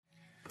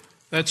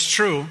That's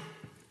true.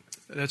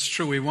 That's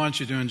true. We want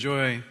you to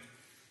enjoy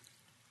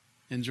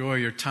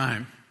your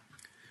time.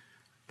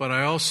 But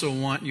I also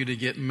want you to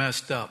get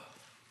messed up.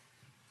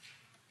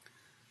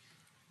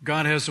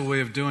 God has a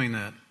way of doing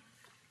that.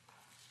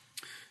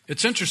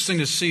 It's interesting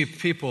to see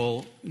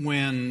people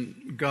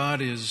when God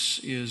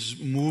is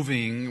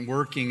moving,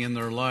 working in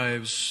their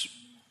lives,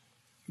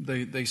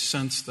 they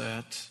sense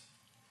that.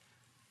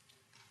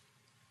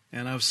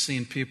 And I've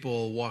seen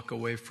people walk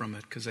away from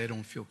it because they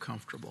don't feel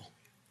comfortable,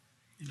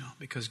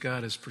 because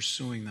God is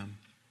pursuing them.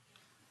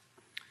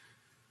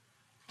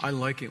 I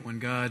like it when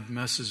God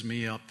messes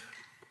me up.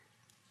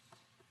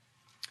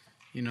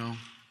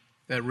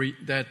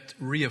 That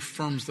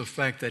reaffirms the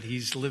fact that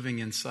He's living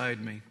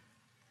inside me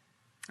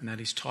and that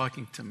He's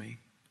talking to me,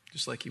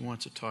 just like He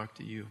wants to talk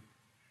to you.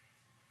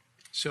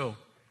 So,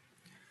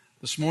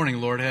 this morning,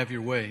 Lord, have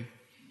your way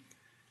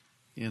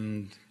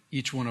in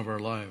each one of our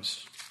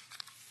lives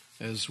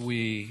as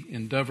we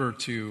endeavor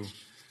to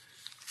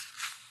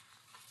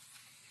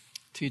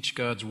teach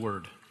God's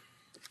Word.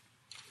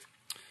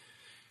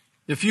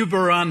 If you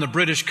were on the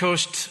British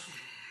coast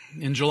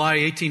in July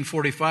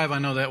 1845, I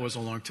know that was a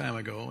long time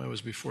ago. That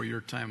was before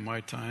your time, my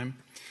time.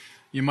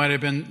 You might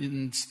have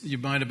been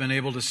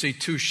able to see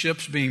two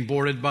ships being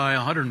boarded by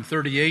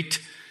 138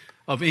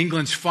 of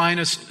England's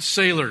finest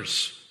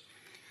sailors,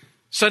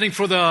 setting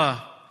for the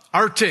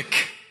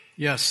Arctic.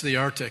 Yes, the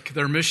Arctic.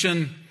 Their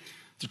mission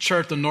to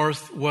chart the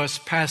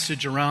northwest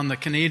passage around the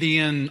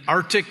Canadian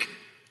Arctic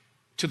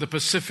to the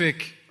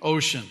Pacific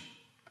Ocean.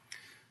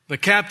 The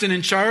captain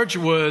in charge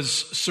was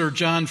Sir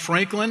John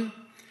Franklin,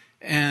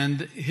 and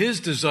his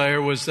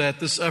desire was that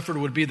this effort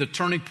would be the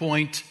turning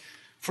point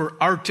for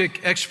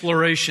Arctic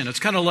exploration. It's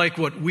kind of like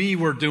what we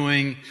were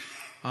doing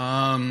a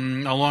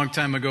long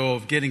time ago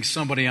of getting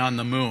somebody on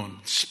the moon,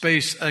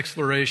 space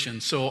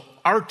exploration. So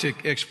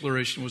Arctic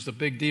exploration was the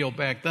big deal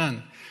back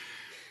then.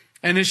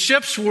 And his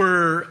ships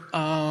were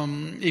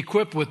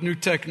equipped with new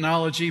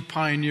technology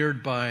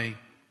pioneered by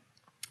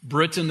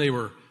Britain. They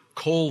were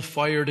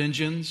coal-fired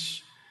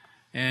engines,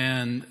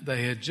 and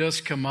they had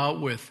just come out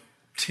with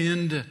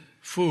tinned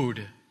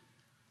food.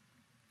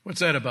 What's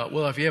that about?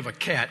 Well, if you have a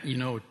cat,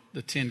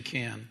 the tin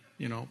can,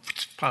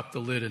 pop the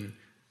lid. And in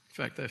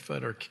fact, I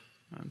fed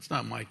it's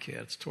not my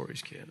cat, it's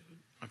Tori's cat.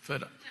 I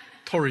fed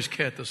Tori's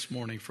cat this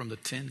morning from the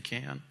tin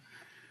can.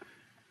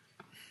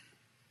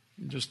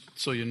 Just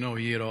so you know,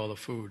 he ate all the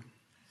food.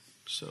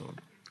 So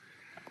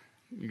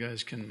you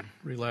guys can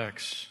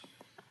relax.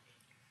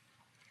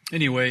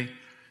 Anyway,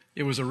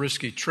 it was a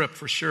risky trip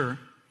for sure.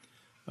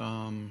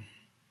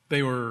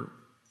 They were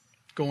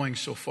going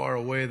so far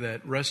away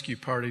that rescue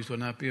parties would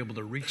not be able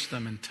to reach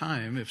them in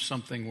time if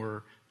something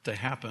were to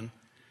happen.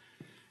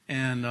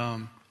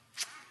 And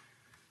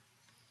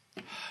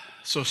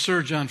so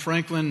Sir John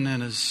Franklin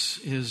and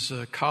his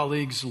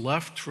colleagues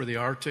left for the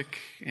Arctic,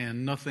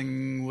 and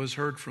nothing was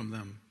heard from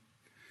them.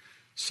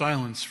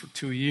 Silence for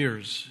 2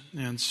 years.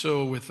 And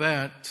so with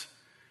that,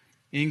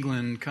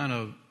 England kind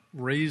of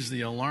raised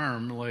the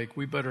alarm, like,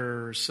 we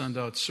better send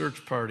out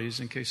search parties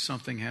in case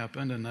something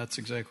happened, and that's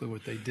exactly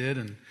what they did.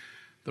 And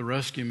the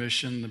rescue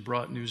mission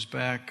brought news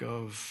back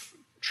of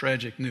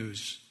tragic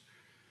news.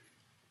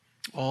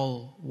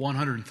 All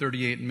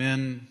 138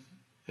 men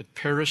had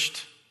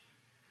perished,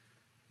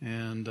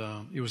 and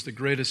it was the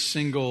greatest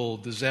single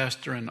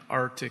disaster in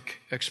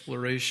Arctic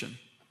exploration.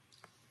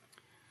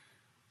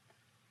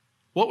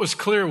 What was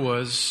clear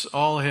was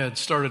all had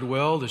started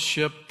well. The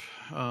ship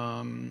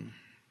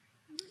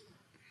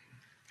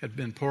had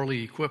been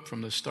poorly equipped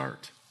from the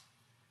start.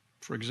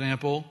 For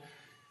example,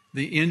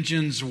 the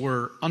engines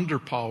were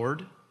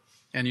underpowered,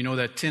 and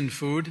that tinned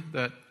food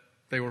that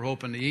they were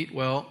hoping to eat,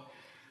 well,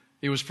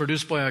 it was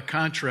produced by a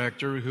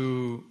contractor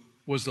who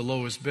was the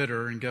lowest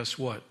bidder, and guess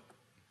what?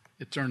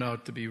 It turned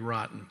out to be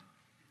rotten.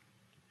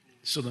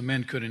 So the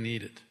men couldn't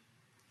eat it.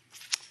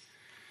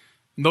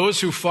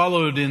 Those who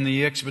followed in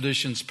the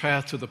expedition's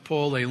path to the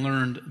pole, they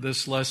learned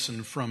this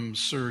lesson from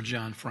Sir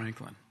John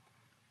Franklin.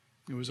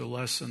 It was a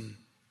lesson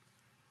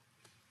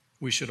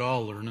we should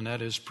all learn, and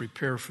that is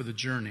prepare for the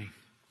journey.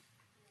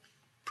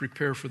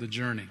 Prepare for the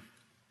journey.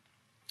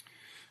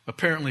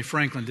 Apparently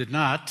Franklin did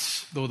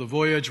not. Though the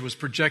voyage was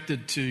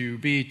projected to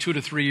be 2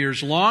 to 3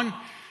 years long,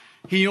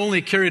 he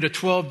only carried a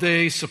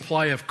 12-day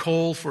supply of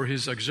coal for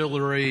his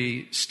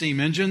auxiliary steam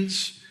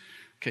engines.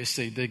 In case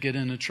they did get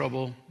into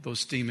trouble,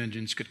 those steam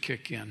engines could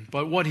kick in.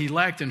 But what he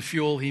lacked in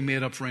fuel, he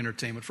made up for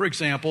entertainment. For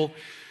example,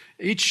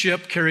 each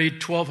ship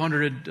carried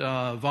 1,200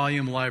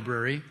 volume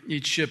library.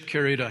 Each ship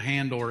carried a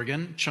hand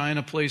organ.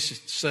 China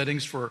placed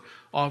settings for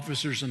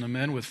officers and the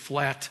men with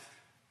flat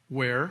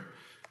ware.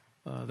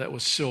 That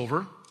was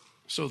silver,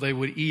 so they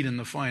would eat in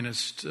the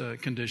finest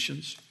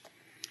conditions.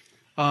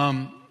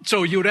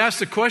 So you would ask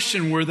the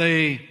question, were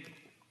they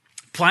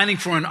planning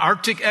for an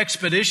Arctic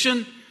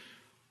expedition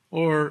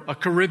or a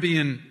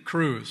Caribbean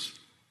cruise?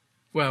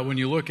 Well, when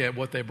you look at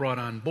what they brought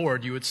on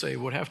board, you would say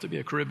it would have to be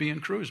a Caribbean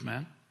cruise,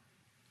 man.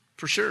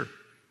 For sure.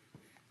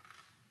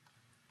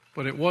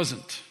 But it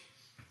wasn't.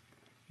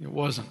 It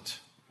wasn't.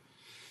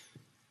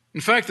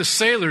 In fact, the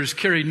sailors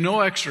carried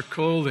no extra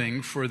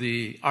clothing for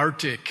the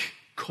Arctic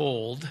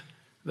cold.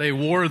 They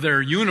wore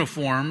their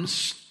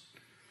uniforms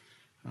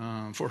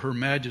for Her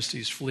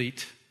Majesty's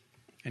fleet.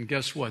 And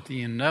guess what?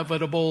 The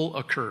inevitable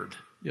occurred.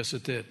 Yes,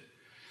 it did.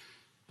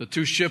 The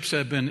two ships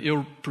had been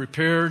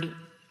ill-prepared.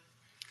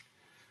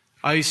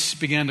 Ice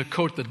began to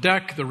coat the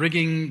deck, the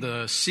rigging,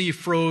 the sea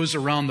froze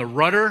around the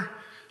rudder,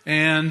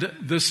 and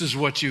this is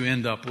what you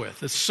end up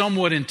with. It's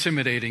somewhat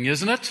intimidating,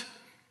 isn't it?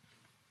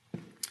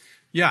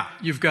 Yeah,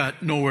 you've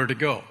got nowhere to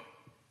go,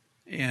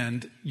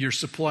 and your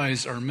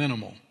supplies are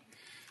minimal.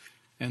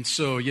 And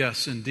so,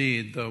 yes,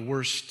 indeed, the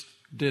worst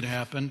did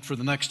happen. For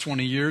the next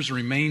 20 years,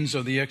 remains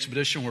of the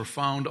expedition were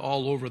found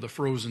all over the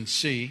frozen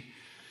sea.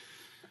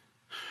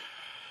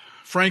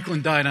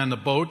 Franklin died on the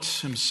boat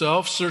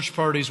himself. Search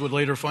parties would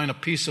later find a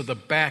piece of the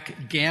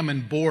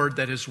backgammon board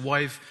that his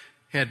wife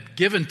had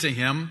given to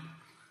him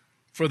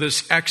for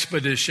this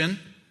expedition.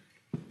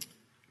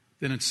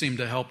 Didn't seem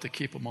to help to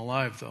keep him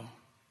alive, though.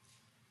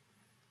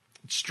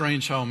 It's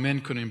strange how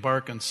men could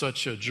embark on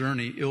such a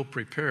journey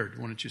ill-prepared,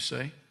 wouldn't you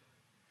say?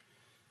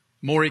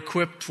 More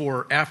equipped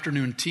for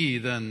afternoon tea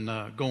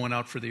than going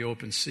out for the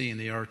open sea in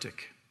the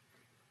Arctic.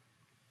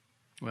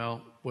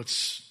 Well,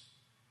 what's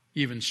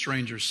even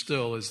stranger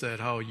still is that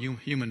how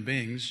human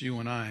beings, you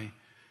and I,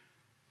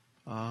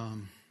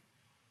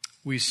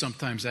 we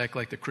sometimes act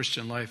like the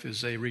Christian life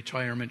is a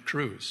retirement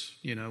cruise.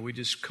 You know, we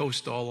just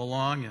coast all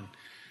along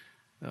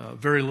and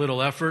very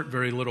little effort,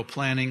 very little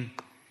planning.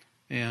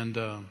 And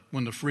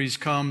when the freeze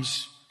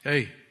comes,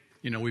 hey,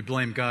 we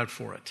blame God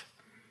for it.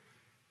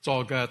 It's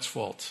all God's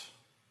fault.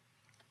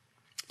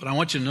 But I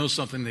want you to know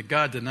something, that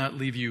God did not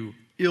leave you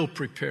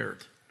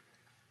ill-prepared.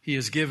 He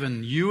has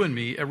given you and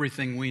me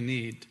everything we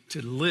need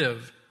to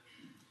live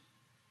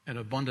an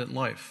abundant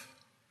life.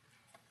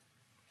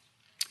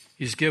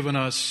 He's given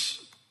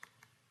us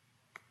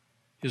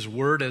His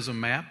Word as a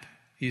map.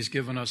 He's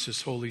given us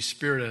His Holy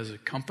Spirit as a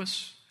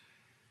compass.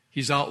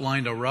 He's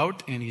outlined a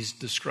route, and He's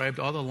described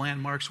all the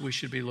landmarks we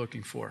should be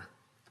looking for.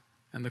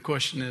 And the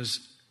question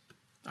is,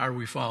 are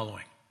we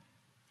following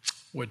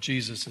what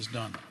Jesus has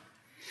done?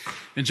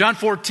 In John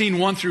 14,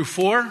 1 through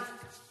 4,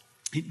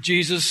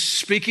 Jesus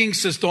speaking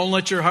says, don't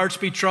let your hearts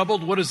be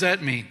troubled. What does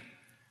that mean?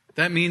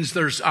 That means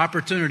there's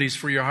opportunities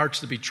for your hearts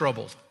to be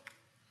troubled.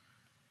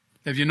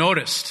 Have you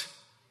noticed?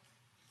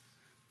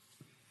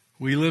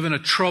 We live in a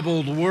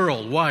troubled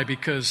world. Why?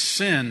 Because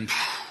sin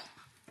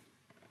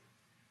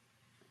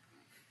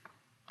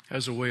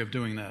has a way of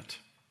doing that.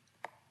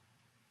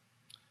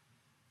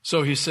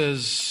 So he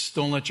says,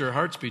 don't let your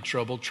hearts be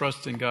troubled.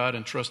 Trust in God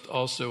and trust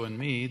also in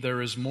me.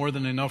 There is more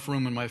than enough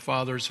room in my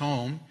Father's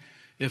home.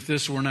 If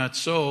this were not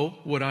so,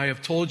 would I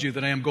have told you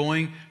that I am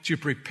going to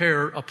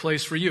prepare a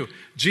place for you?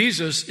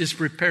 Jesus is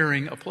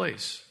preparing a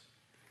place.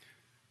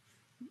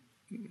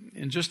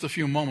 In just a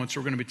few moments,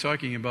 we're going to be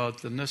talking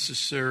about the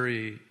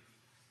necessary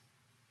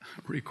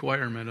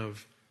requirement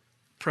of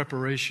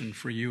preparation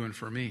for you and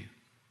for me.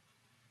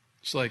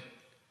 It's like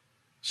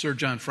Sir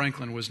John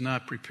Franklin was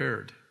not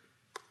prepared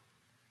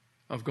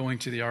of going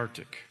to the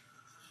Arctic.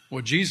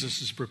 Well,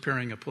 Jesus is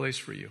preparing a place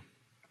for you.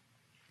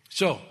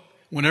 So,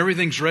 when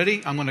everything's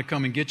ready, I'm going to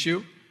come and get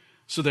you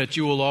so that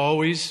you will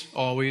always,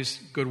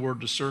 good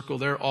word to circle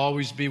there,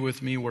 always be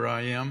with me where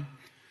I am.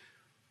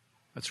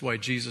 That's why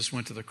Jesus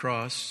went to the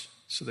cross,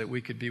 so that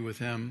we could be with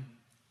Him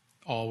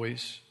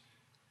always.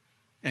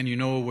 And you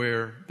know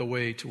the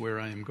way to where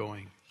I am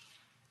going.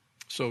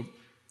 So,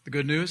 the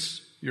good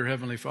news, your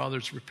Heavenly Father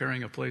is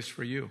preparing a place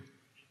for you.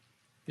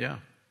 Yeah.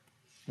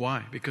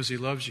 Why? Because He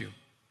loves you.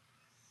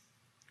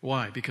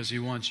 Why? Because He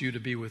wants you to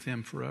be with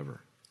Him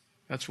forever.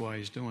 That's why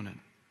He's doing it.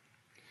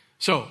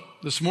 So,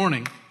 this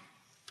morning,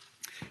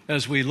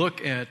 as we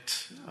look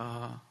at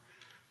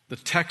the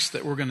text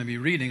that we're going to be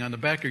reading, on the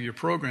back of your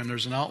program,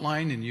 there's an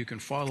outline and you can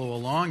follow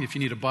along. If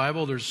you need a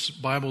Bible, there's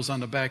Bibles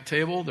on the back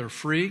table. They're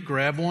free.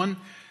 Grab one.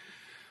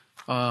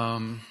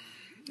 The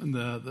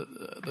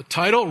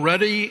title,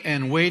 Ready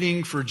and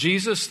Waiting for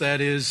Jesus,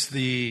 that's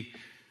the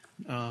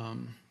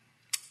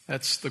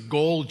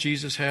goal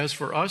Jesus has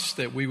for us,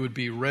 that we would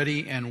be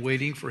ready and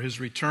waiting for His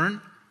return.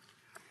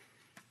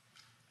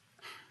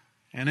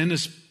 And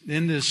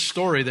in this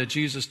story that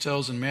Jesus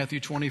tells in Matthew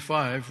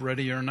 25,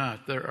 ready or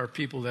not, there are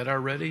people that are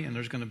ready and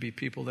there's going to be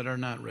people that are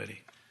not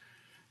ready.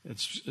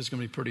 It's going to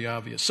be pretty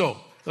obvious. So,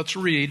 let's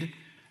read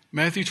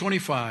Matthew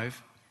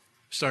 25,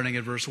 starting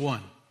at verse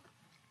 1.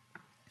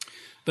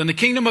 Then the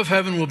kingdom of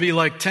heaven will be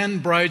like 10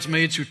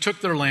 bridesmaids who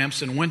took their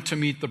lamps and went to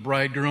meet the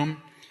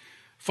bridegroom.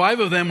 5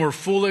 of them were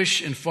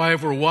foolish and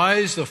 5 were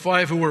wise. The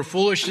 5 who were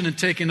foolish didn't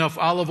take enough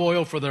olive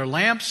oil for their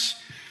lamps,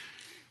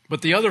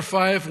 but the other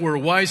 5 were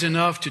wise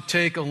enough to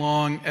take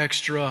along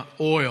extra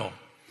oil.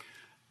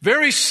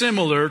 Very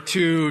similar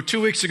to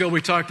 2 weeks ago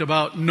we talked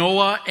about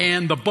Noah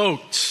and the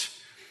boat,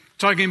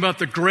 talking about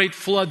the great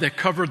flood that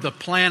covered the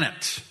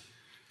planet.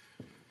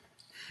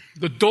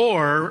 The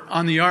door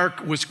on the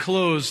ark was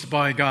closed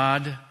by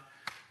God,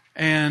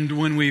 and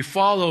when we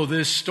follow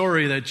this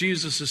story that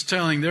Jesus is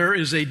telling, there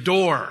is a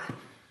door.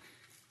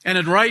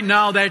 And right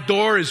now that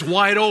door is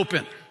wide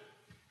open.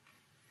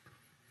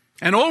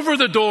 And over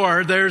the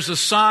door, there's a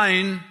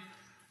sign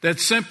that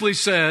simply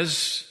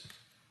says,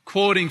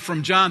 quoting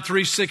from John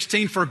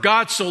 3:16, "For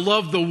God so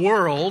loved the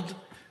world,"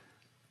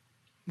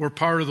 we're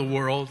part of the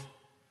world,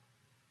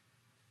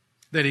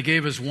 "that he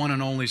gave his one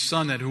and only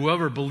Son, that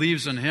whoever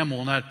believes in him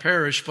will not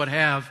perish, but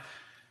have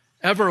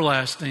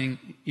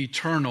everlasting,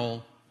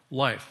 eternal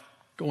life."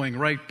 Going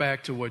right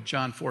back to what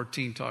John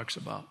 14 talks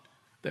about,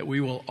 that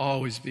we will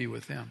always be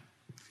with him.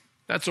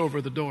 That's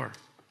over the door.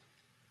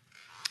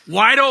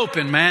 Wide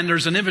open, man.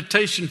 There's an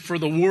invitation for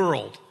the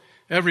world,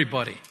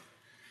 everybody.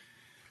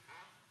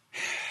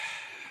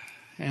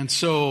 And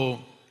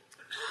so,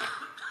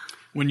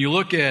 when you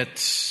look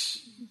at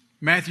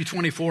Matthew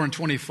 24 and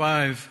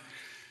 25,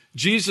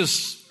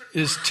 Jesus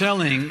is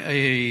telling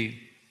a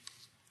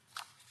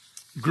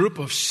group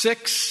of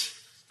 6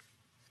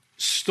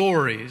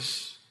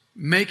 stories,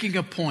 making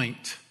a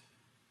point,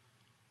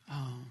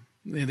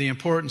 the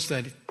importance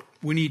that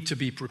we need to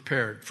be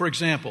prepared. For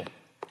example,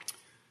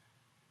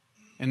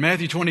 in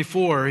Matthew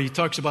 24, he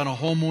talks about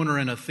a homeowner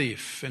and a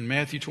thief. In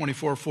Matthew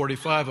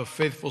 24:45, a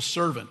faithful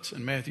servant.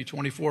 In Matthew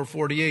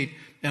 24:48,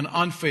 an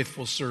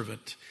unfaithful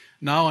servant.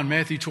 Now in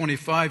Matthew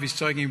 25, he's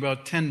talking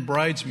about 10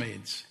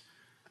 bridesmaids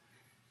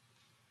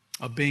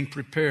of being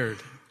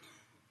prepared.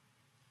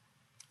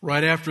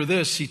 Right after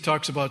this, he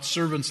talks about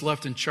servants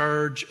left in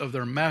charge of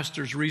their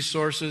master's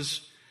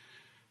resources.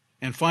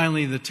 And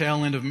finally, the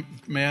tail end of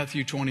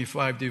Matthew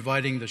 25,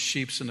 dividing the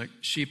sheep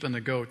and the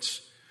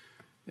goats.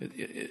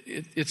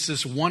 It's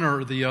this one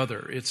or the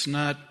other. It's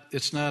not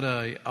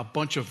a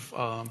bunch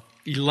of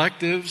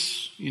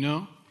electives, you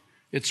know.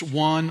 It's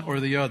one or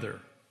the other.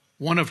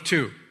 One of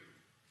 2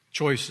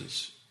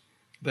 choices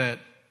that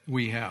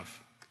we have.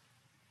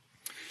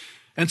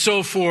 And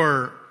so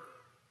for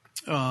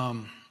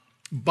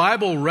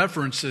Bible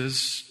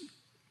references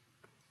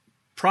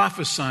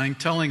prophesying,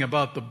 telling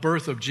about the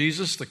birth of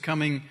Jesus, the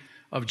coming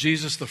of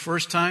Jesus the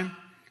first time,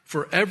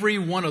 for every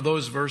one of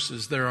those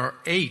verses, there are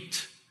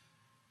 8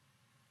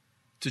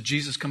 to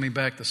Jesus coming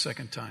back the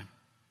second time.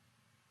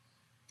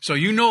 So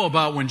you know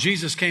about when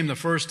Jesus came the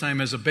first time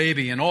as a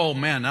baby, and oh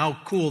man,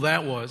 how cool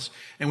that was.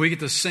 And we get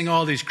to sing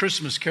all these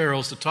Christmas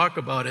carols to talk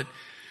about it.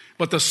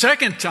 But the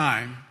second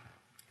time,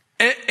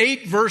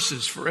 8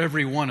 verses for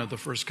every one of the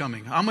first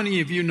coming. How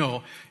many of you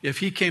know if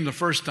he came the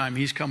first time,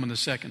 he's coming the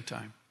second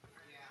time?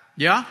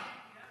 Yeah?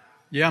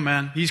 Yeah,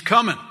 man, he's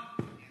coming.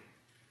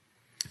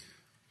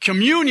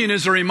 Communion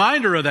is a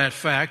reminder of that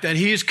fact, that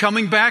he is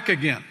coming back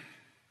again.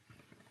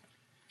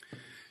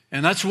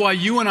 And that's why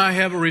you and I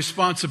have a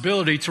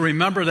responsibility to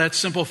remember that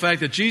simple fact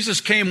that Jesus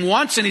came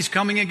once and he's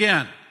coming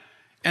again.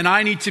 And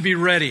I need to be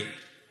ready.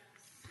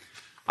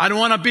 I don't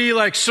want to be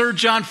like Sir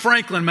John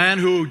Franklin, man,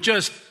 who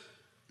just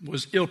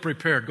was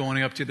ill-prepared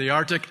going up to the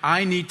Arctic.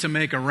 I need to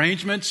make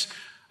arrangements.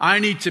 I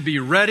need to be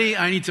ready.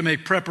 I need to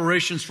make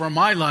preparations for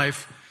my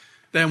life,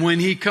 that when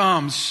he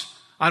comes,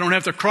 I don't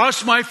have to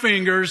cross my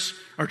fingers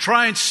or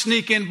try and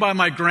sneak in by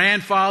my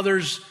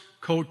grandfather's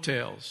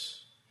coattails,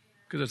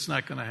 because it's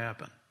not going to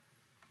happen.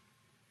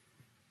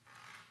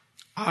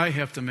 I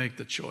have to make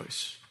the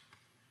choice.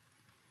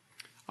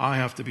 I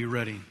have to be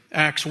ready.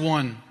 Acts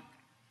 1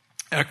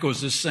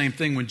 echoes this same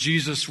thing. When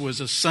Jesus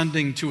was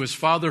ascending to his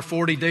Father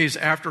 40 days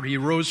after he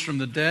rose from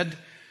the dead,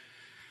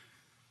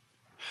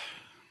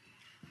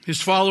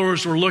 his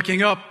followers were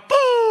looking up.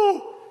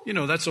 Boo! You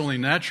know, that's only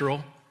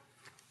natural.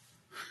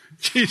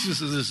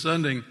 Jesus is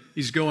ascending.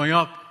 He's going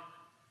up.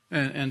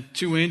 And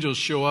 2 angels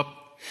show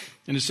up.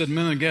 And he said,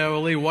 "Men of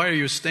Galilee, why are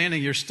you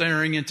standing here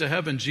staring into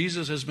heaven?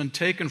 Jesus has been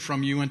taken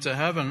from you into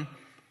heaven.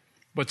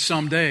 But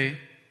someday,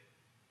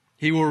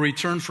 he will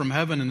return from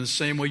heaven in the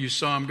same way you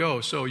saw him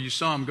go." So you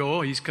saw him go,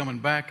 oh, he's coming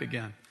back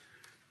again.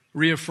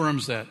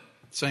 Reaffirms that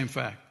same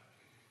fact.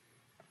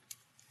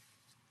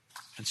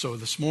 And so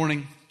this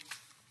morning,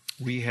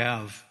 we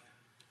have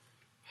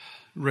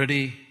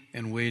ready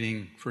and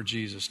waiting for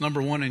Jesus.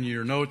 Number 1 in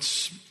your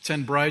notes,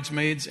 10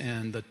 bridesmaids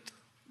and the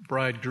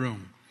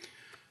bridegroom.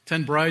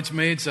 10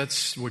 bridesmaids,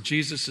 that's what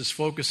Jesus is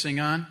focusing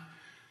on.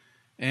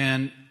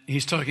 And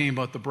he's talking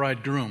about the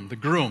bridegroom, the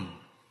groom.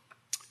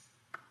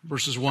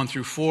 Verses 1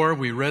 through 4,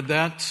 we read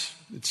that.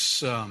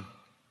 It's a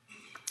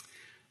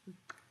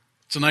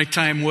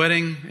nighttime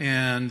wedding,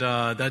 and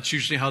that's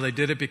usually how they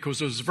did it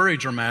because it was very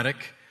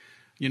dramatic.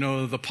 You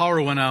know, the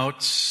power went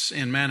out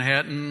in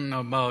Manhattan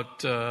about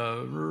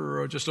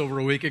just over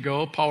a week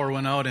ago. Power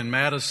went out in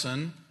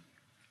Madison,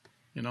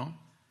 you know,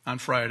 on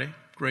Friday.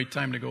 Great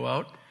time to go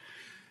out.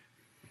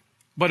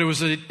 But it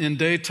was in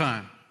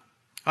daytime.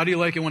 How do you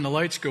like it when the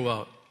lights go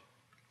out?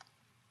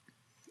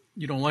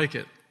 You don't like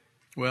it.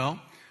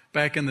 Well,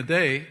 back in the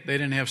day, they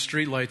didn't have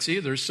street lights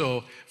either.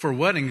 So for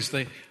weddings,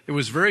 it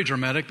was very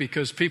dramatic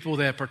because people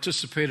that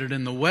participated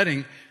in the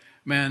wedding,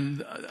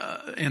 man,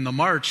 in the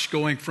march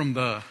going from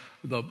the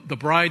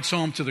bride's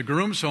home to the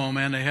groom's home,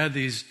 and they had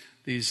these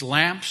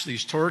lamps,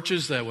 these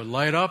torches that would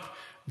light up.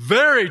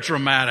 Very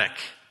dramatic,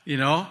 you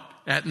know,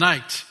 at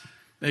night.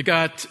 They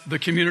got the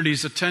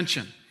community's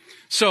attention.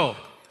 So,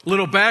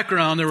 little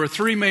background, there were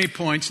 3 main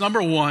points.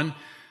 Number 1,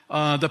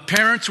 the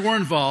parents were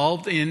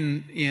involved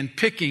in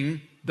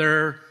picking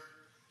their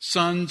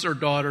son's or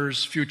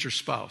daughter's future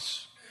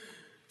spouse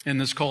in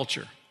this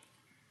culture.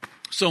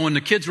 So when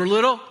the kids were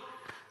little,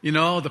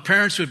 the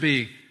parents would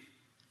be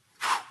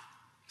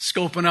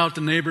scoping out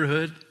the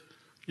neighborhood,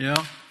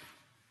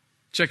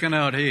 checking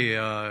out, hey,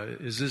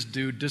 is this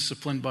dude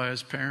disciplined by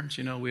his parents?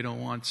 We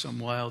don't want some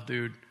wild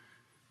dude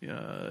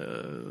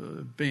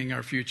being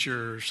our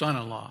future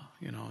son-in-law,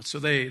 So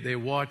they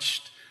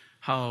watched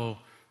how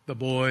the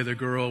boy, the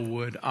girl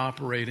would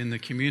operate in the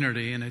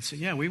community, and they'd say,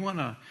 yeah,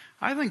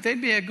 I think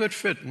they'd be a good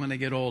fit when they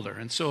get older.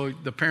 And so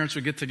the parents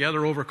would get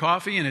together over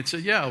coffee, and they'd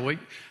say,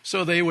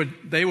 so they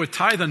would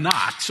tie the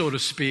knot, so to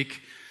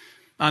speak,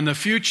 on the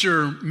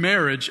future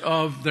marriage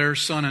of their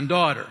son and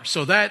daughter.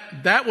 So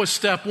that was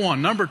step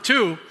one. Number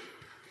two,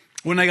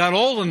 when they got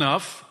old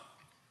enough,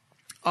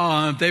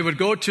 they would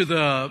go to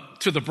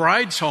the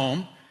bride's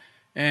home,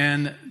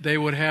 and they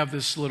would have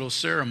this little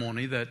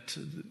ceremony that,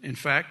 in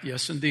fact,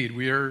 yes, indeed,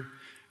 we are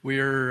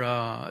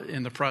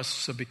in the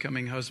process of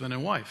becoming husband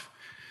and wife.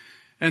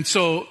 And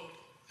so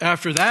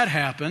after that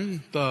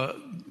happened,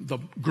 the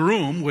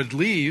groom would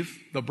leave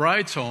the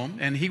bride's home,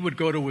 and he would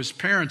go to his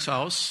parents'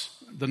 house,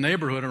 the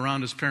neighborhood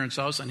around his parents'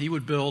 house, and he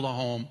would build a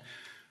home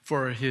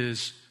for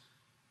his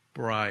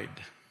bride.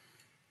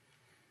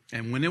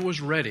 And when it was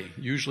ready,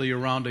 usually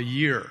around a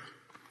year,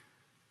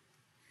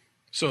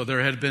 so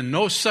there had been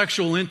no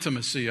sexual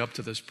intimacy up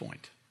to this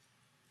point.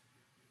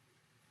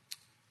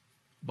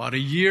 About a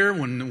year,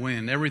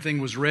 when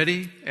everything was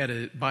ready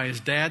by his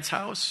dad's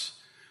house,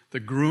 the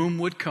groom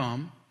would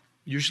come,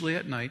 usually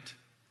at night,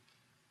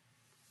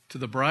 to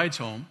the bride's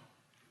home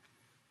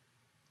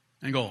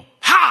and go,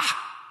 ha!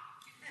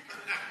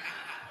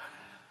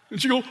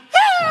 And she'd go,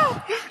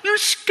 ah! You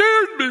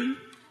scared me.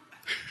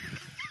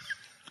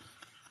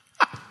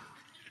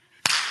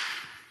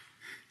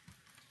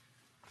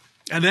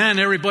 And then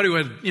everybody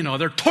would,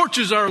 their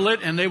torches are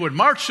lit, and they would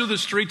march through the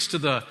streets to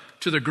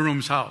the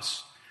groom's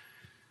house.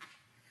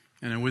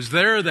 And it was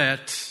there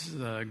that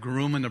the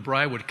groom and the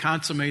bride would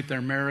consummate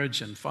their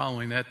marriage, and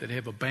following that, they'd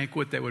have a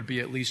banquet that would be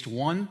at least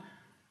 1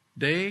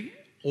 day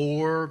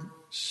or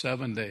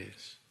 7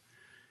 days.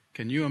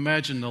 Can you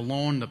imagine the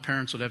loan the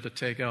parents would have to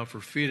take out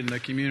for feeding the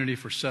community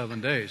for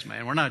 7 days,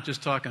 man? We're not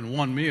just talking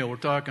one meal. We're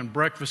talking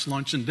breakfast,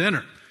 lunch, and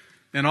dinner,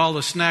 and all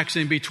the snacks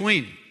in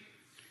between.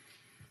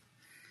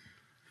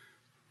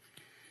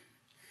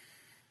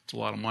 It's a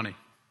lot of money.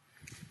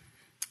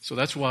 So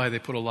that's why they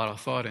put a lot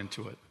of thought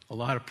into it, a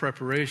lot of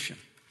preparation.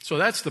 So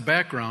that's the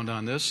background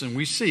on this, and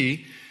we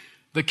see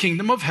the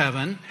kingdom of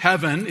heaven.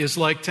 Heaven is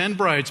like 10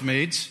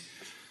 bridesmaids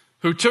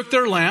who took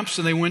their lamps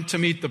and they went to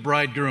meet the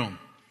bridegroom.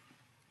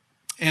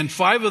 And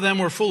 5 of them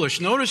were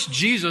foolish. Notice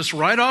Jesus,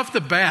 right off the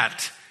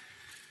bat,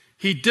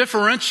 he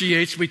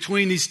differentiates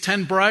between these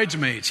 10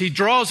 bridesmaids. He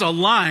draws a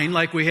line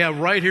like we have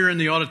right here in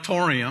the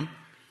auditorium.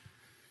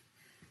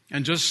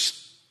 And just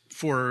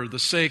for the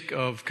sake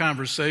of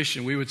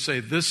conversation, we would say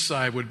this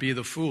side would be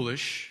the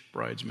foolish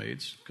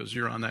bridesmaids, because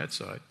you're on that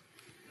side.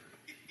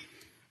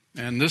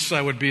 And this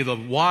side would be the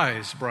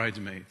wise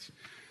bridesmaids.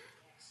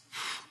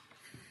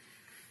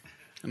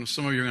 And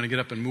some of you are going to get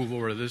up and move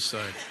over to this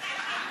side.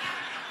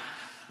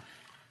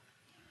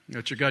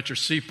 But you got your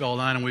seatbelt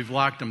on, and we've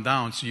locked them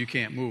down so you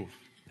can't move.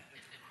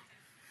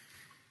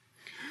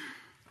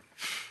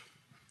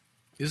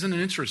 Isn't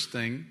it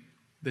interesting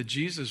that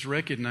Jesus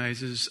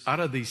recognizes out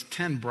of these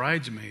 10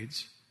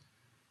 bridesmaids,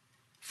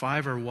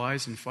 5 are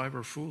wise and 5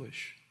 are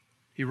foolish?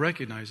 He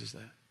recognizes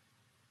that.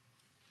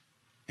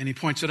 And he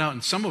points it out,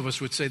 and some of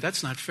us would say,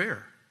 that's not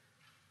fair.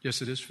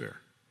 Yes, it is fair.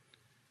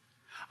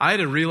 I had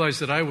to realize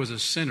that I was a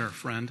sinner,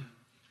 friend,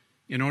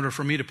 in order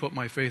for me to put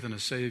my faith in a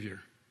Savior.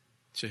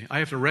 See, I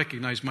have to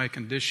recognize my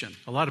condition.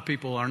 A lot of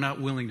people are not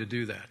willing to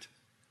do that.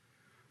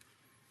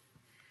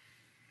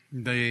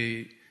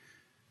 They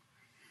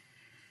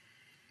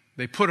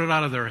put it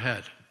out of their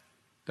head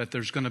that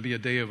there's going to be a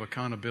day of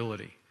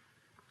accountability,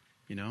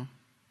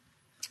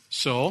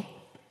 So,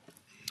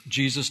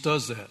 Jesus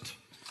does that.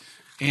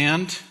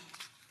 And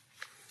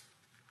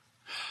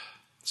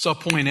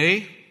subpoint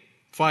A,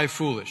 5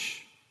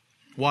 foolish.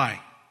 Why?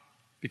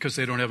 Because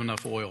they don't have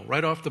enough oil.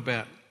 Right off the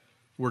bat,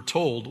 we're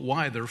told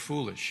why they're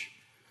foolish.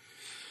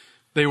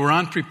 They were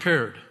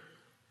unprepared.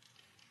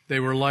 They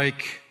were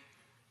like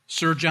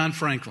Sir John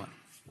Franklin.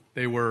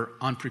 They were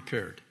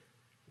unprepared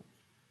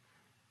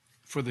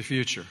for the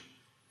future.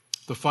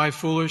 The 5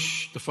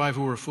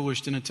 who were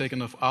foolish didn't take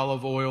enough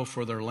olive oil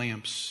for their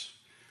lamps.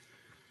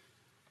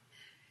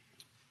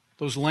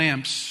 Those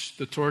lamps,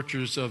 the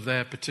torches of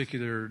that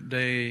particular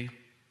day,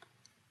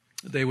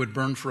 they would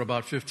burn for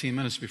about 15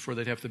 minutes before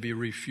they'd have to be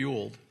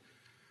refueled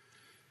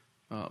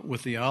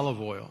with the olive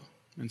oil.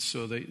 And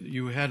so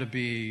you had to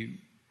be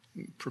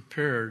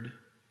prepared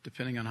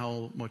depending on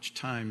how much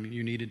time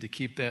you needed to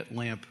keep that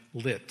lamp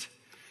lit.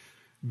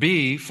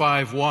 B,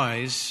 5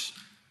 wise.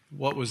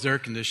 What was their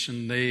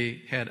condition?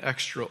 They had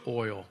extra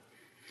oil.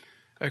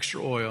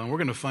 Extra oil. And we're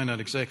going to find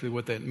out exactly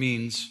what that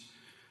means.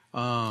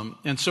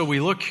 And so we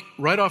look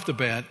right off the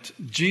bat.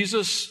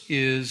 Jesus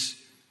is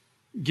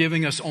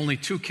giving us only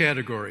 2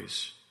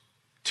 categories.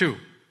 2.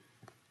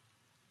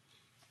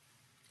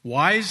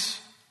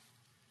 Wise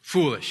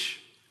foolish.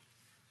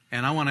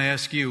 And I want to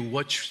ask you,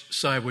 which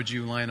side would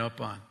you line up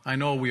on? I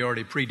know we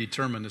already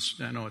predetermined this.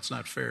 I know it's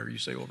not fair. You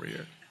say over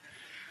here.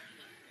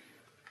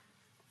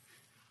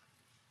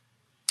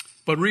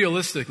 But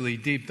realistically,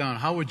 deep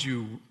down, where would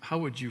you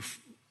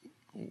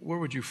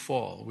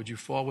fall? Would you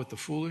fall with the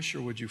foolish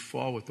or would you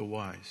fall with the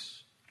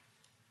wise?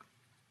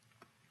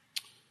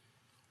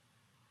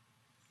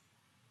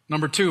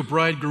 Number 2,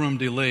 bridegroom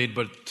delayed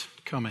but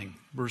coming.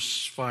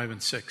 Verse 5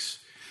 and 6.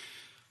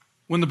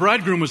 When the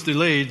bridegroom was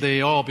delayed,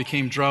 they all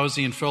became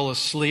drowsy and fell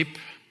asleep.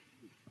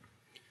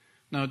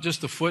 Now,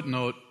 just a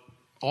footnote,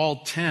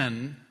 all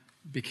 10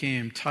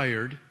 became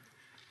tired.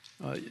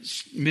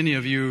 Many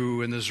of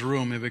you in this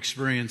room have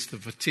experienced the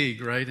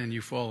fatigue, right? And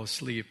you fall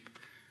asleep.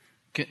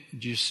 Do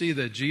you see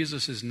that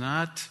Jesus is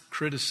not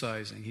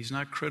criticizing? He's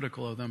not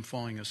critical of them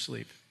falling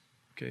asleep.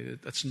 Okay,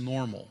 that's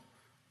normal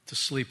to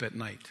sleep at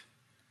night.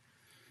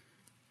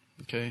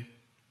 Okay?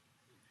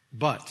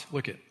 But,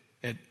 look at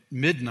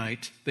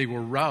midnight, they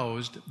were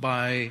roused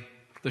by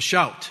the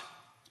shout.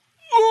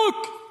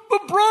 Look,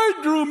 the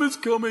bridegroom is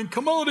coming.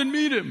 Come out and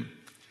meet him.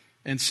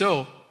 And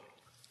so,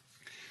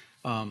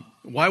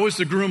 why was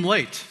the groom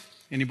late?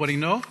 Anybody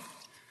know?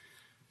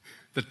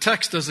 The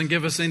text doesn't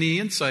give us any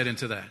insight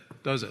into that,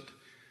 does it?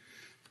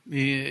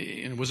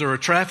 Was there a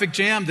traffic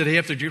jam? Did he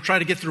have to try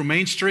to get through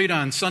Main Street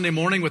on Sunday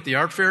morning with the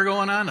art fair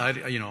going on?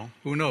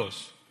 Who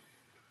knows?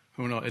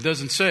 Who knows? It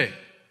doesn't say,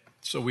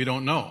 so we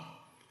don't know.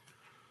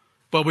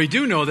 But we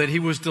do know that he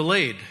was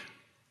delayed.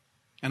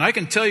 And I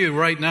can tell you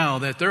right now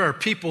that there are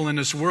people in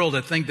this world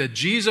that think that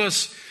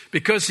Jesus,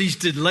 because he's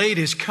delayed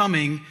his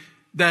coming,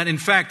 that in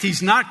fact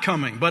he's not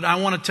coming. But I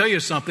want to tell you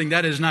something,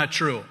 that is not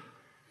true.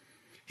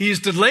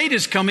 He's delayed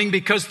his coming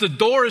because the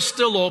door is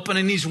still open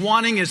and he's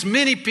wanting as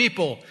many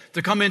people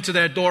to come into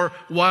that door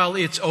while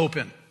it's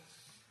open.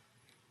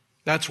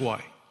 That's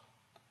why.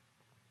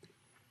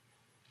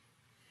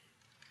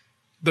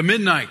 The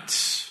midnight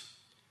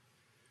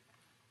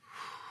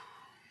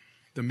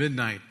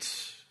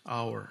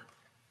hour.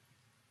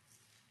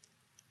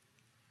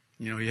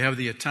 You have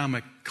the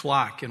atomic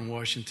clock in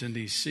Washington,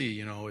 D.C.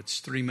 It's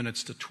 3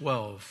 minutes to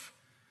 12,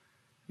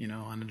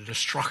 on the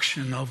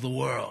destruction of the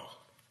world.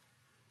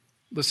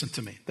 Listen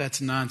to me.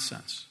 That's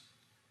nonsense.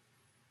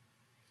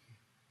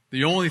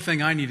 The only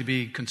thing I need to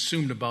be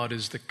consumed about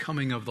is the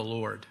coming of the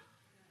Lord.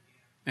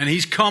 And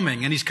he's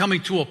coming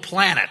to a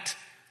planet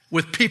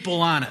with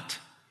people on it.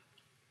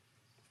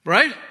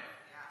 Right?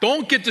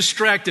 Don't get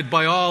distracted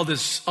by all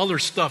this other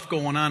stuff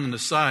going on the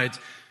sides.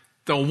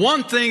 The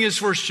one thing is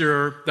for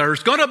sure,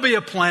 there's going to be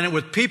a planet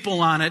with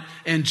people on it,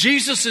 and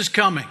Jesus is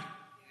coming.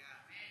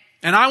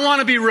 And I want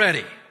to be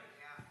ready.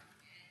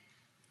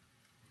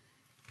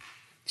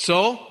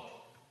 So,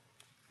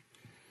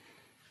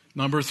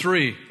 number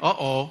 3.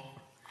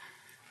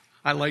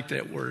 I like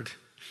that word.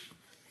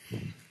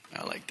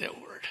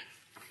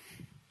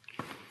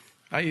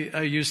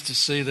 I used to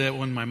say that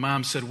when my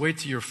mom said, wait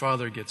till your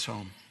father gets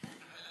home.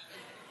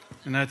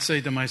 And I'd say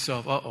to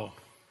myself,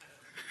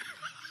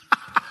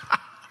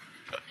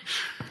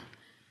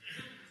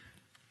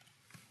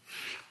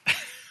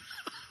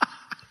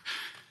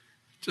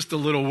 Just a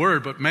little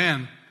word, but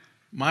man,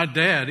 my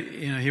dad,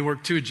 he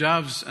worked 2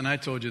 jobs, and I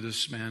told you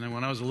this, man, and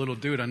when I was a little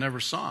dude, I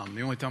never saw him.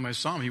 The only time I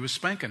saw him, he was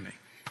spanking me.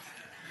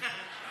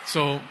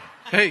 So,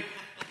 hey,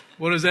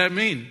 what does that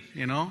mean,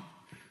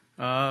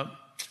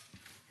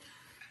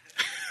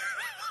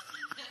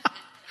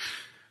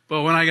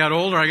 But when I got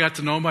older, I got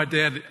to know my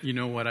dad. You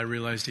know what? I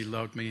realized he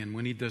loved me. And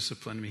when he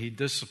disciplined me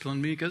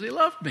because he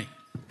loved me.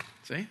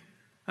 See?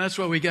 That's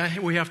why we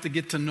have to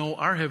get to know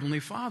our Heavenly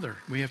Father.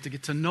 We have to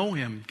get to know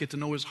Him, get to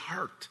know His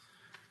heart.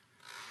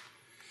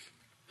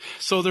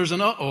 So there's an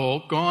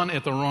gone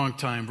at the wrong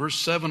time. Verse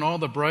 7, all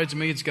the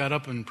bridesmaids got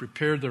up and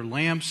prepared their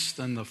lamps.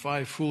 Then the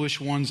 5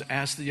 foolish ones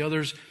asked the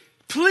others,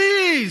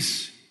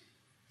 please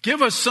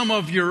give us some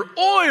of your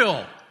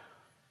oil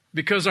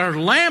because our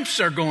lamps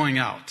are going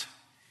out.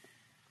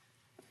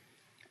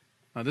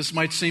 Now, this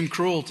might seem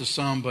cruel to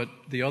some, but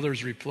the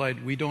others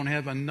replied, we don't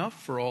have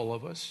enough for all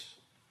of us.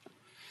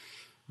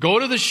 Go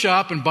to the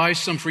shop and buy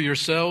some for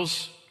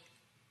yourselves.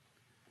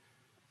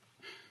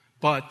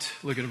 But,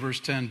 look at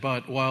verse 10,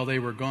 but while they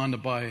were gone to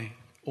buy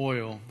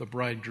oil, the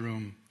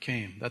bridegroom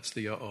came. That's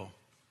the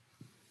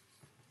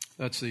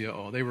That's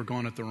the They were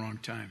gone at the wrong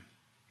time.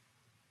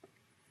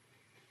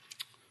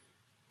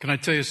 Can I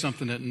tell you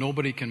something that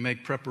nobody can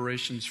make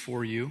preparations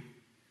for you?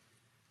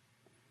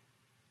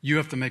 You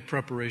have to make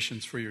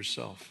preparations for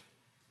yourself.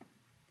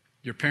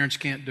 Your parents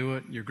can't do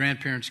it. Your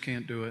grandparents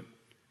can't do it.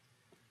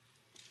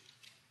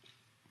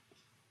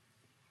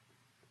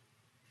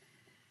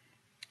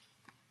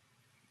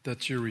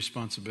 That's your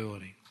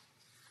responsibility.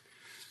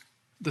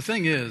 The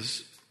thing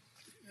is,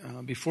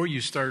 before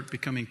you start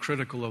becoming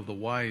critical of the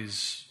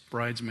wise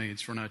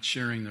bridesmaids for not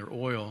sharing their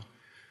oil,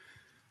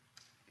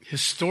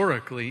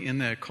 historically in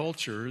that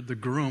culture, the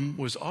groom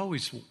was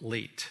always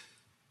late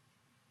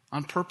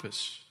on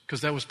purpose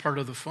because that was part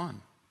of the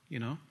fun,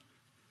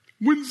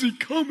 When's he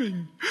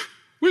coming?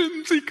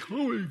 When's he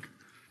coming?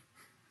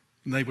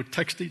 And they would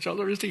text each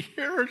other, is he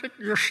here? Did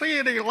you see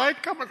any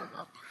light coming?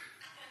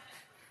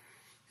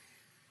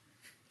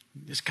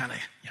 Just kind of,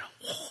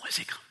 is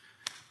he coming?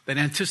 That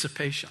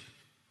anticipation.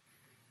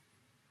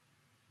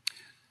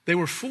 They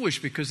were foolish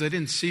because they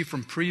didn't see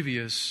from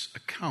previous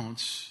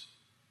accounts.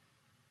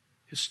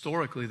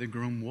 Historically, the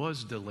groom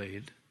was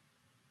delayed,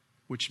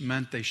 which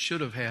meant they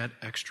should have had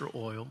extra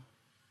oil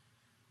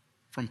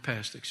from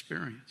past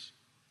experience.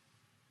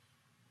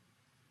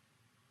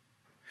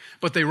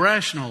 But they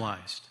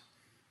rationalized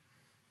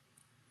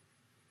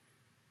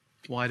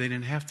why they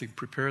didn't have to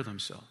prepare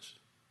themselves.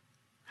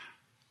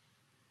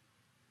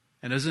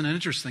 And isn't it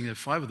interesting that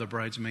 5 of the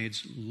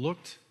bridesmaids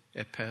looked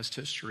at past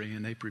history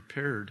and they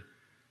prepared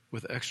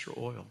with extra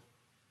oil?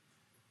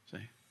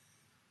 See?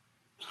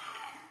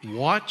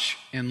 Watch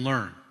and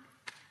learn.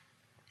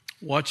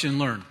 Watch and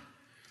learn.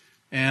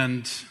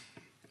 And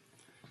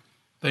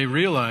they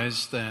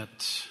realized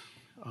that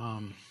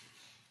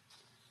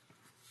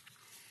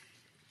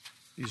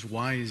these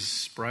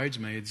wise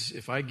bridesmaids,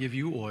 if I give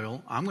you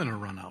oil, I'm going to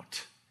run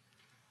out.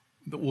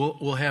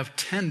 We'll have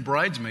 10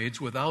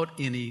 bridesmaids without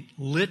any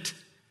lit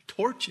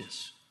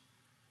torches.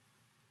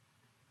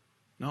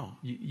 No,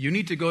 you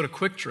need to go to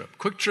Quick Trip.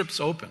 Quick Trip's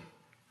open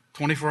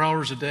 24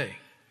 hours a day.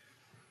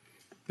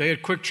 They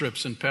had Quick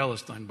Trips in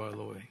Palestine, by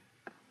the way,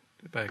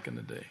 back in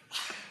the day.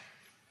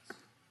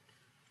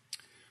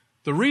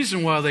 The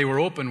reason why they were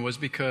open was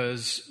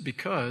because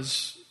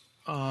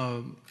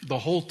the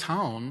whole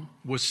town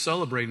was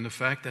celebrating the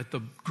fact that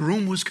the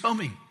groom was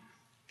coming.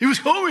 He was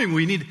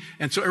coming.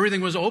 And so everything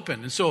was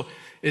open. And so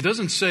it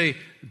doesn't say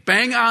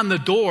bang on the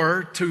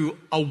door to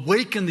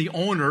awaken the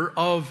owner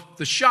of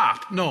the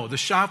shop. No, the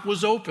shop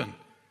was open.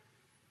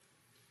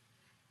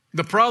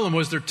 The problem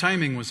was their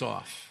timing was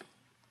off.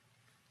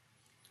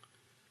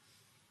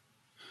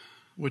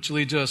 Which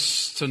leads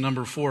us to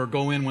number 4,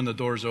 go in when the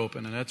door's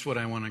open. And that's what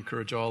I want to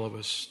encourage all of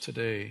us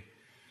today.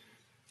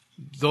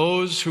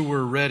 Those who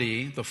were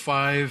ready, the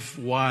 5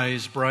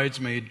 wise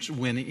bridesmaids,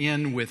 went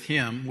in with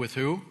him. With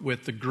who?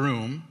 With the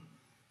groom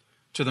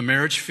to the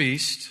marriage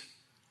feast.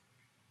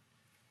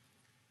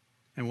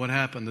 And what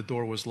happened? The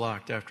door was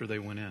locked after they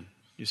went in.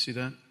 You see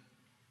that?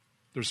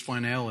 There's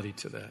finality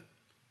to that.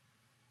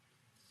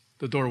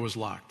 The door was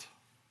locked.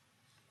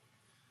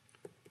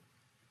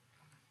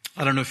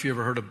 I don't know if you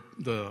ever heard of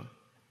the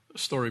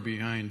story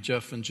behind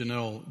Jeff and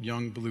Janelle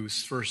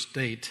Youngblue's first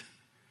date.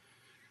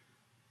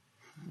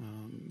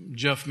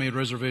 Jeff made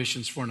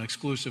reservations for an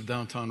exclusive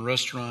downtown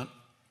restaurant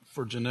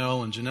for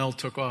Janelle, and Janelle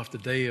took off the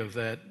day of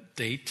that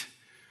date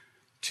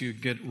to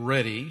get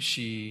ready.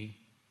 She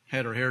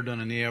had her hair done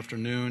in the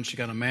afternoon. She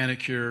got a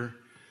manicure.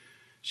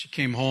 She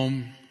came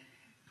home,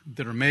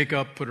 did her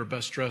makeup, put her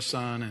best dress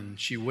on, and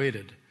she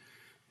waited.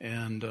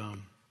 And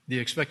the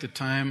expected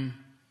time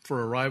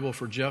for arrival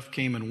for Jeff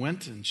came and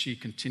went, and she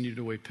continued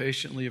to wait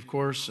patiently, of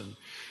course. And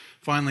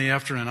finally,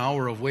 after an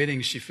hour of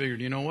waiting, she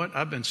figured, you know what?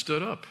 I've been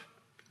stood up.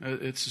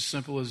 It's as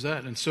simple as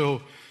that. And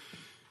so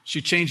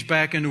she changed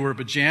back into her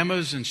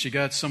pajamas, and she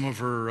got some of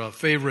her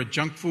favorite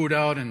junk food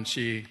out, and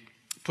she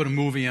put a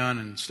movie on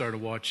and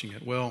started watching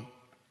it. Well,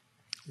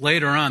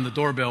 later on, the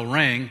doorbell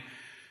rang.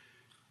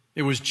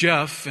 It was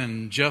Jeff,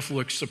 and Jeff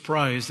looked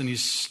surprised, and he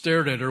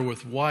stared at her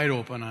with wide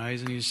open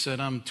eyes, and he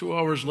said, I'm 2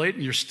 hours late,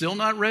 and you're still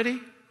not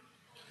ready?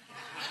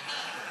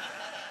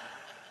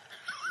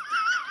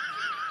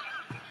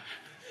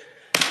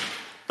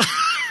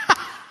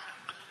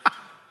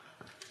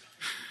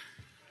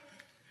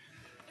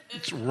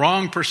 It's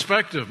wrong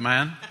perspective,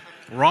 man.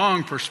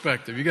 Wrong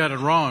perspective. You got it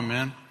wrong,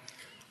 man.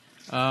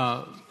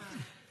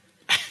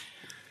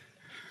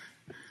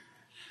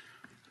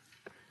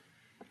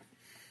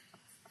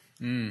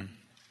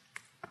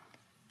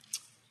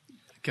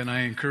 Can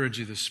I encourage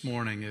you this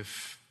morning,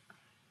 if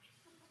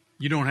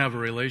you don't have a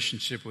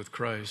relationship with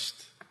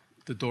Christ,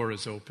 the door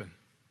is open.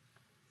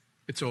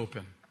 It's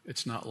open.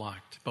 It's not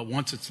locked. But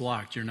once it's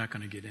locked, you're not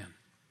going to get in.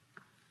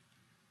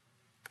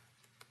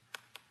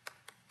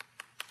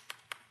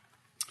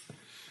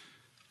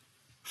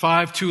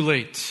 Five, too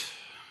late.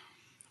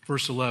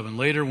 Verse 11.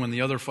 Later, when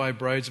the other 5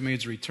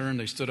 bridesmaids returned,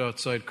 they stood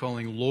outside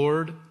calling,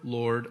 Lord,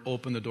 Lord,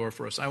 open the door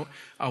for us.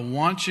 I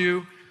want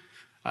you,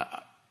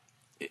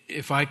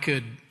 if I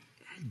could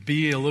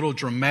be a little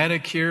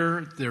dramatic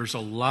here, there's a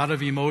lot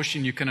of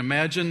emotion. You can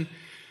imagine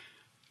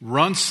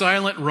Run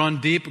Silent,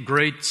 Run Deep,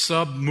 great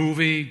sub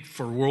movie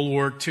for World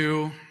War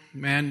II.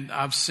 Man,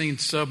 I've seen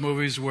sub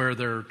movies where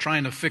they're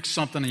trying to fix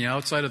something on the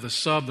outside of the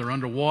sub. They're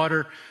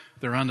underwater.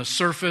 They're on the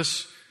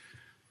surface.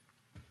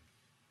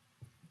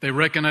 They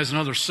recognize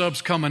another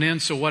sub's coming in,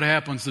 so what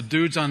happens? The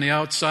dude's on the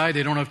outside.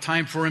 They don't have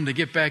time for him to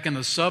get back in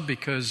the sub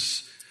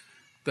because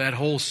that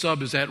whole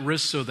sub is at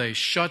risk, so they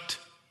shut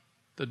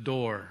the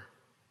door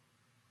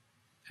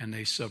and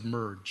they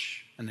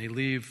submerge and they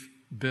leave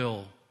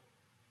Bill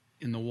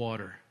in the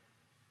water.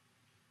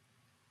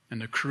 And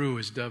the crew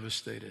is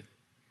devastated.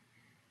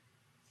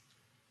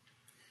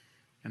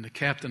 And the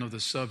captain of the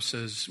sub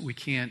says, we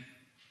can't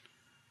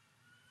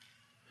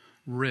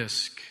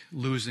risk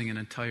losing an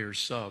entire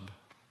sub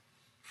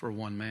for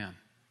one man.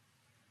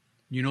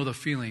 You know the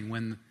feeling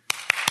when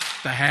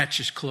the hatch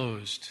is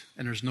closed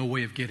and there's no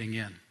way of getting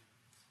in.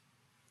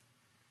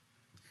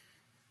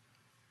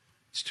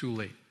 It's too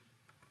late.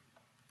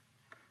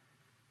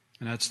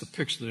 And that's the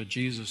picture that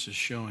Jesus is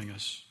showing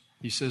us.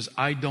 He says,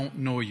 I don't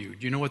know you.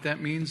 Do you know what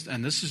that means?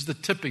 And this is the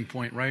tipping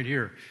point right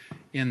here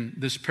in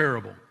this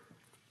parable.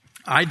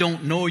 I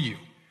don't know you.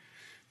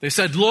 They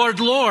said, Lord,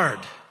 Lord.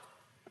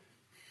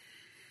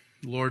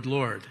 Lord,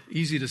 Lord.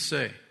 Easy to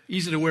say.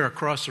 Easy to wear a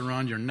cross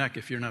around your neck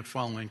if you're not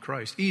following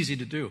Christ. Easy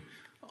to do.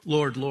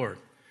 Lord, Lord.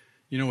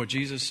 You know what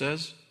Jesus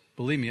says?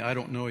 Believe me, I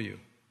don't know you.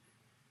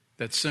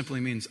 That simply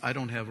means I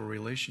don't have a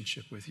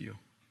relationship with you.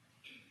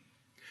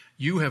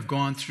 You have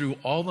gone through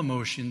all the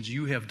motions.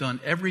 You have done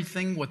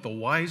everything what the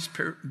wise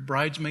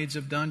bridesmaids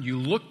have done. You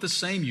look the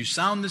same. You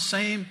sound the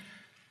same.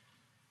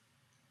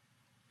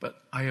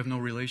 But I have no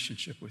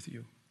relationship with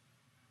you.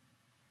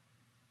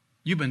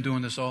 You've been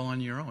doing this all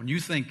on your own. You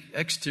think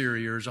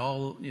exterior is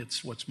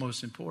it's what's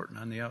most important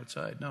on the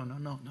outside. No.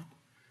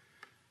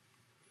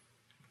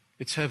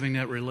 It's having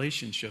that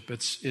relationship.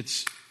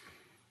 It's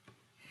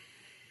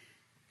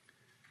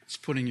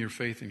putting your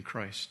faith in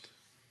Christ.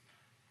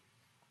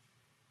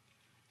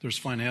 There's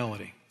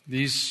finality.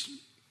 These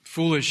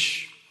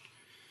foolish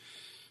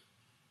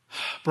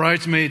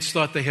bridesmaids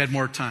thought they had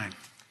more time.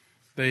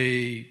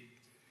 They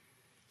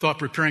thought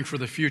preparing for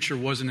the future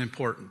wasn't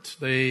important.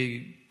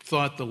 They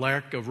thought the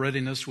lack of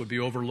readiness would be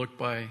overlooked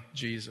by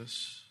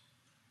Jesus.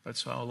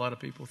 That's how a lot of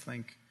people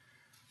think.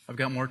 I've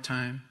got more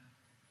time.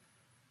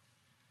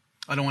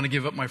 I don't want to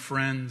give up my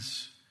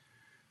friends.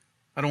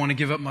 I don't want to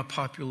give up my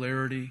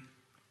popularity.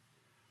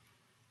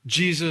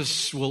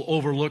 Jesus will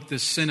overlook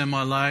this sin in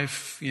my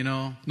life,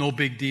 no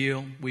big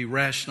deal. We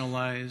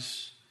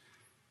rationalize.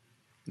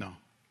 No.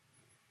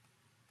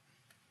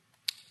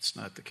 It's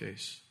not the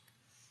case.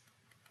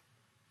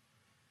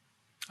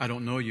 I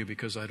don't know you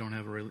because I don't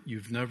have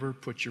you've never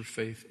put your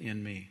faith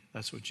in me.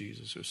 That's what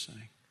Jesus was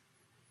saying.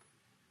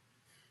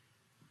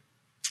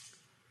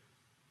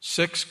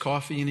 6,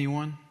 coffee,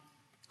 anyone?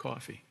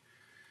 Coffee.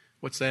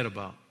 What's that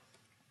about?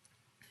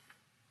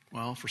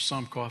 Well, for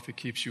some, coffee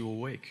keeps you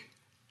awake,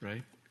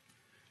 right?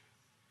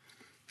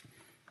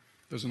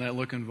 Doesn't that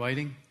look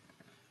inviting?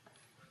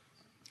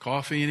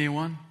 Coffee,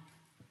 anyone?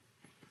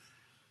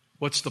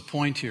 What's the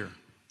point here?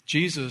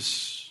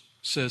 Jesus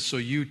says, so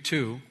you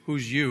too,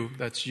 who's you?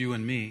 That's you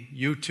and me.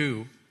 You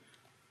too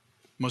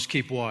must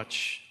keep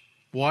watch.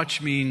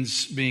 Watch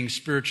means being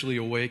spiritually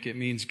awake. It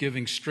means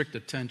giving strict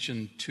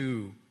attention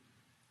to.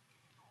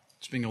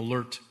 It's being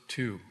alert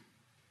to.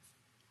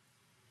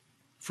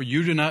 For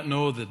you do not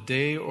know the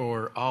day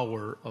or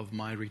hour of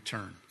my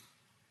return.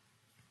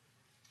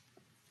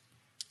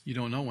 You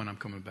don't know when I'm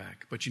coming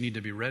back, but you need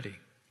to be ready.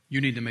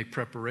 You need to make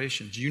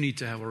preparations. You need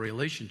to have a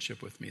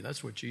relationship with me.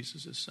 That's what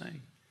Jesus is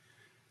saying.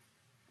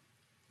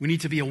 We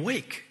need to be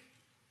awake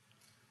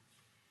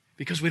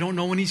because we don't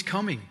know when he's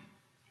coming.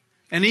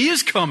 And he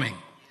is coming.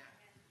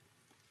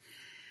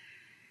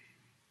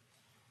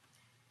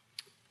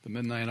 The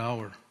midnight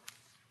hour.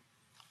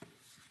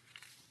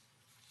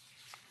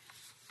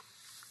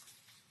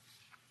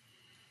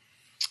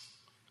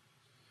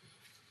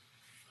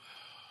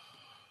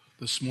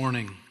 This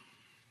morning,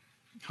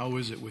 how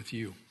is it with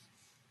you?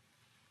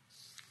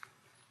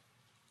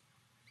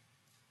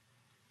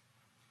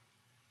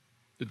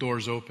 The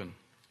door's open.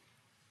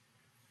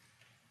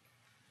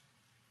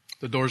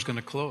 The door's going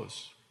to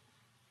close,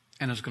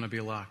 and it's going to be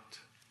locked.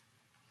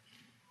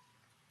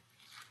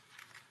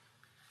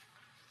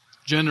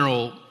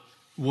 General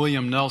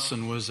William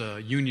Nelson was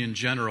a Union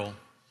general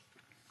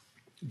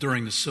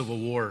during the Civil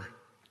War,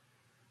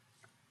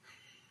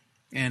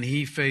 and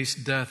he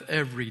faced death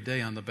every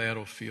day on the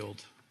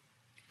battlefield,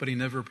 but he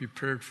never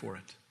prepared for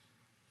it.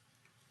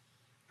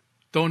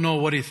 Don't know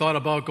what he thought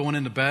about going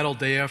into battle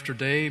day after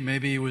day.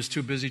 Maybe he was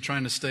too busy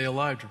trying to stay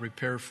alive to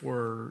prepare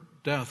for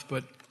death.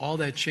 But all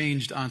that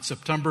changed on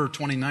September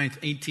 29th,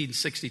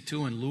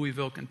 1862 in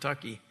Louisville,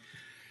 Kentucky.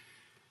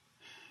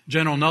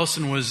 General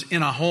Nelson was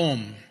in a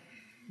home,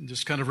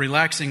 just kind of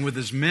relaxing with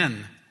his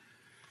men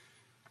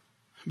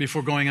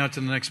before going out to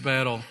the next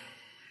battle.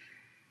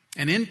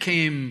 And in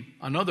came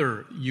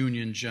another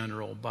Union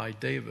general by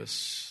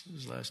Davis.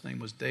 His last name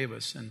was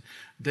Davis. And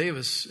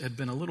Davis had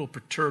been a little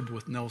perturbed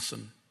with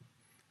Nelson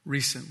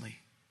recently,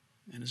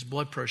 and his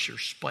blood pressure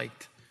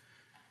spiked.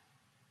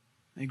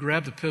 He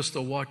grabbed a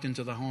pistol, walked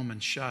into the home,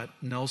 and shot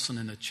Nelson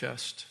in the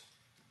chest.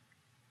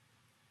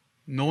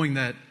 Knowing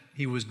that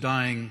he was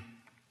dying,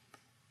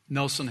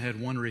 Nelson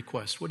had one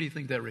request. What do you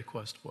think that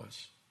request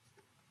was?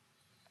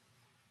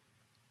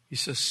 He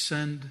says,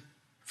 send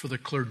for the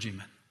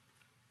clergyman.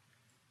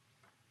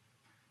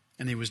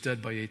 And he was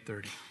dead by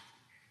 8:30.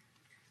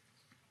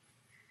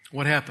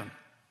 What happened?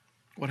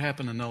 What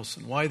happened to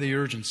Nelson? Why the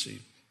urgency?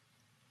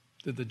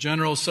 Did the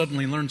general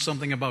suddenly learn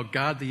something about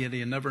God that he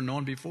had never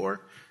known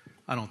before?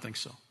 I don't think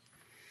so.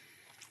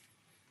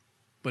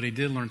 But he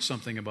did learn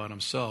something about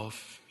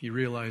himself. He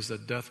realized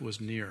that death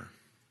was near.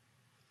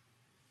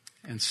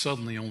 And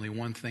suddenly only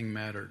one thing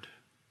mattered.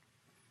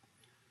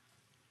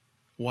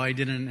 Why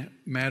didn't it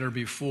matter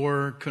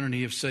before? Couldn't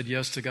he have said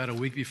yes to God a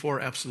week before?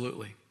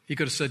 Absolutely. He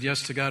could have said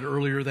yes to God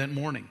earlier that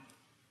morning.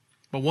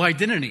 But why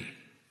didn't he?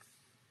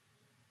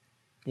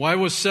 Why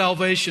was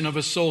salvation of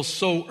his soul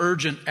so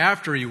urgent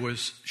after he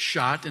was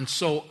shot and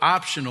so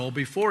optional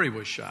before he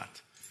was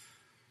shot?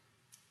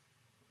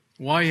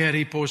 Why had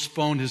he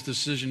postponed his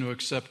decision to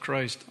accept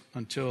Christ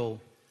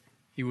until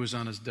he was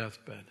on his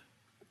deathbed?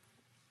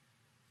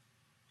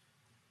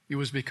 It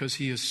was because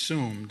he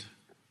assumed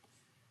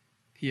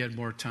he had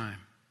more time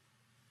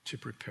to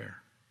prepare.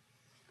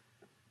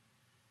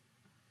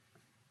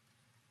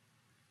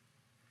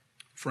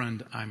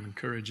 Friend, I'm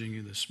encouraging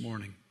you this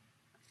morning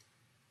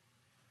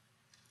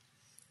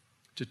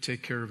to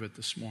take care of it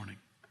this morning,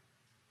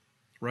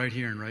 right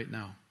here and right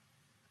now.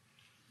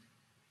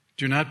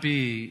 Do not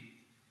be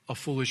a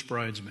foolish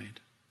bridesmaid,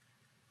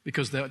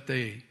 because that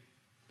day,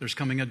 there's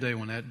coming a day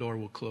when that door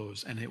will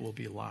close and it will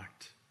be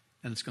locked,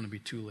 and it's going to be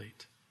too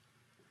late.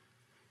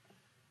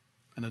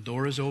 And the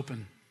door is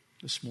open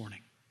this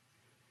morning,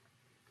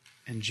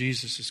 and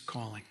Jesus is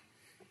calling.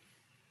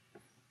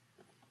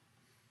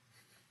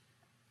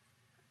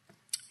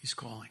 He's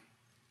calling.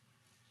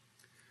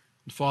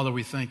 And Father,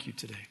 we thank you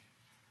today.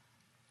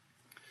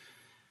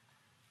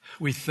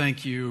 We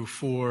thank you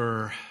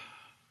for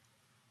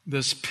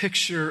this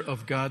picture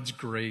of God's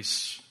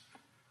grace,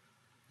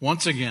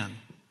 once again,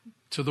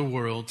 to the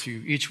world, to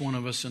each one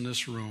of us in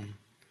this room,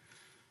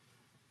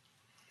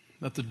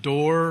 that the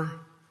door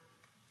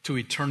to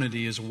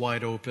eternity is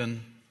wide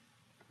open.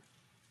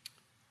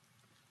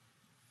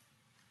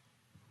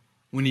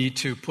 We need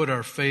to put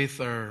our faith,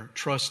 our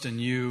trust in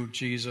you,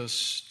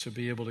 Jesus, to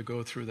be able to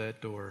go through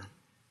that door,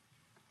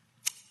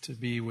 to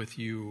be with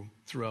you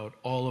throughout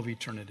all of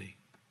eternity.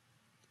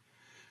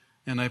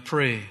 And I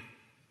pray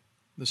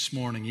this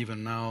morning,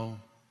 even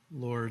now,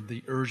 Lord,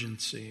 the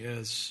urgency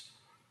as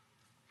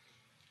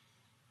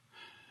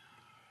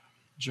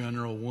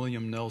General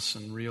William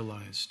Nelson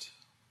realized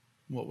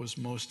what was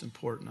most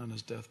important on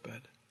his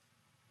deathbed,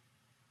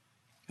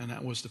 and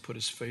that was to put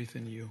his faith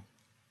in you.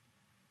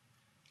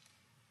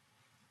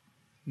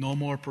 No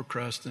more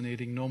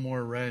procrastinating, no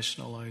more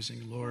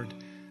rationalizing, Lord.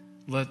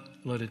 Let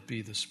it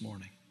be this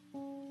morning.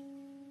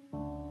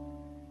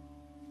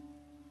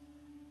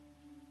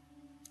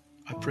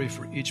 I pray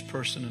for each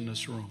person in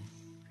this room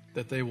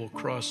that they will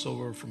cross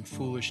over from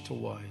foolish to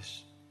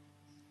wise.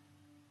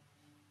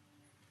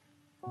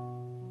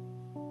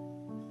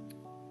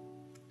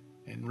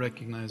 And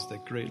recognize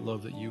that great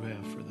love that you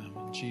have for them.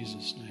 In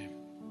Jesus' name,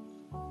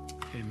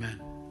 amen.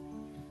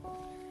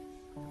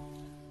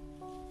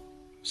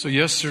 So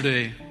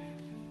yesterday,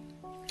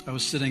 I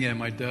was sitting at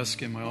my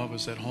desk in my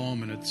office at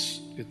home, and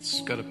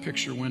it's got a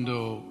picture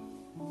window.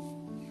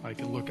 I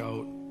can look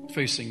out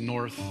facing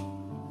north.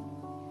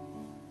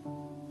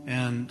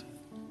 And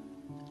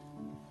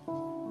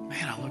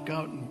man, I look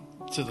out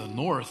to the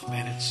north,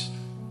 man,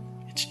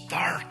 it's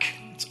dark.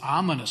 It's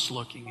ominous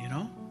looking, you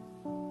know?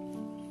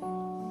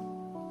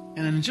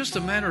 And in just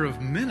a matter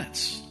of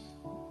minutes,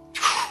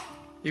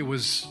 it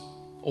was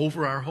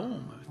over our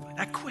home.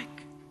 That quick.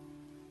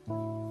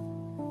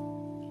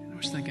 And I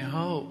was thinking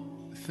how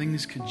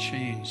things can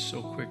change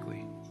so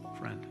quickly,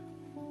 friend.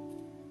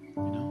 You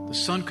know, the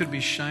sun could be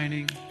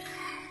shining.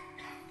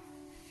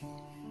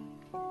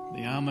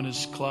 The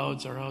ominous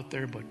clouds are out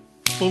there, but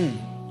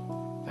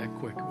boom, that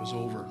quick, it was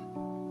over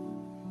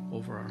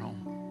our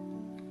home.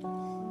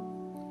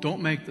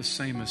 Don't make the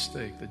same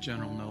mistake that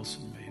General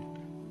Nelson made.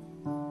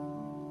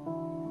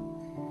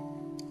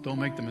 Don't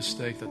make the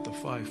mistake that the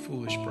 5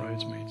 foolish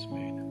bridesmaids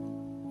made.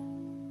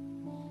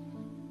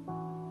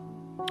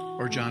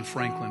 Or John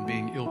Franklin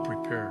being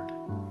ill-prepared.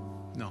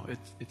 No,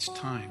 it's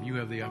time. You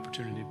have the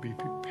opportunity to be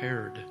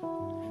prepared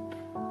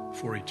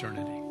for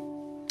eternity.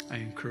 I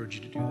encourage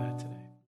you to do that today.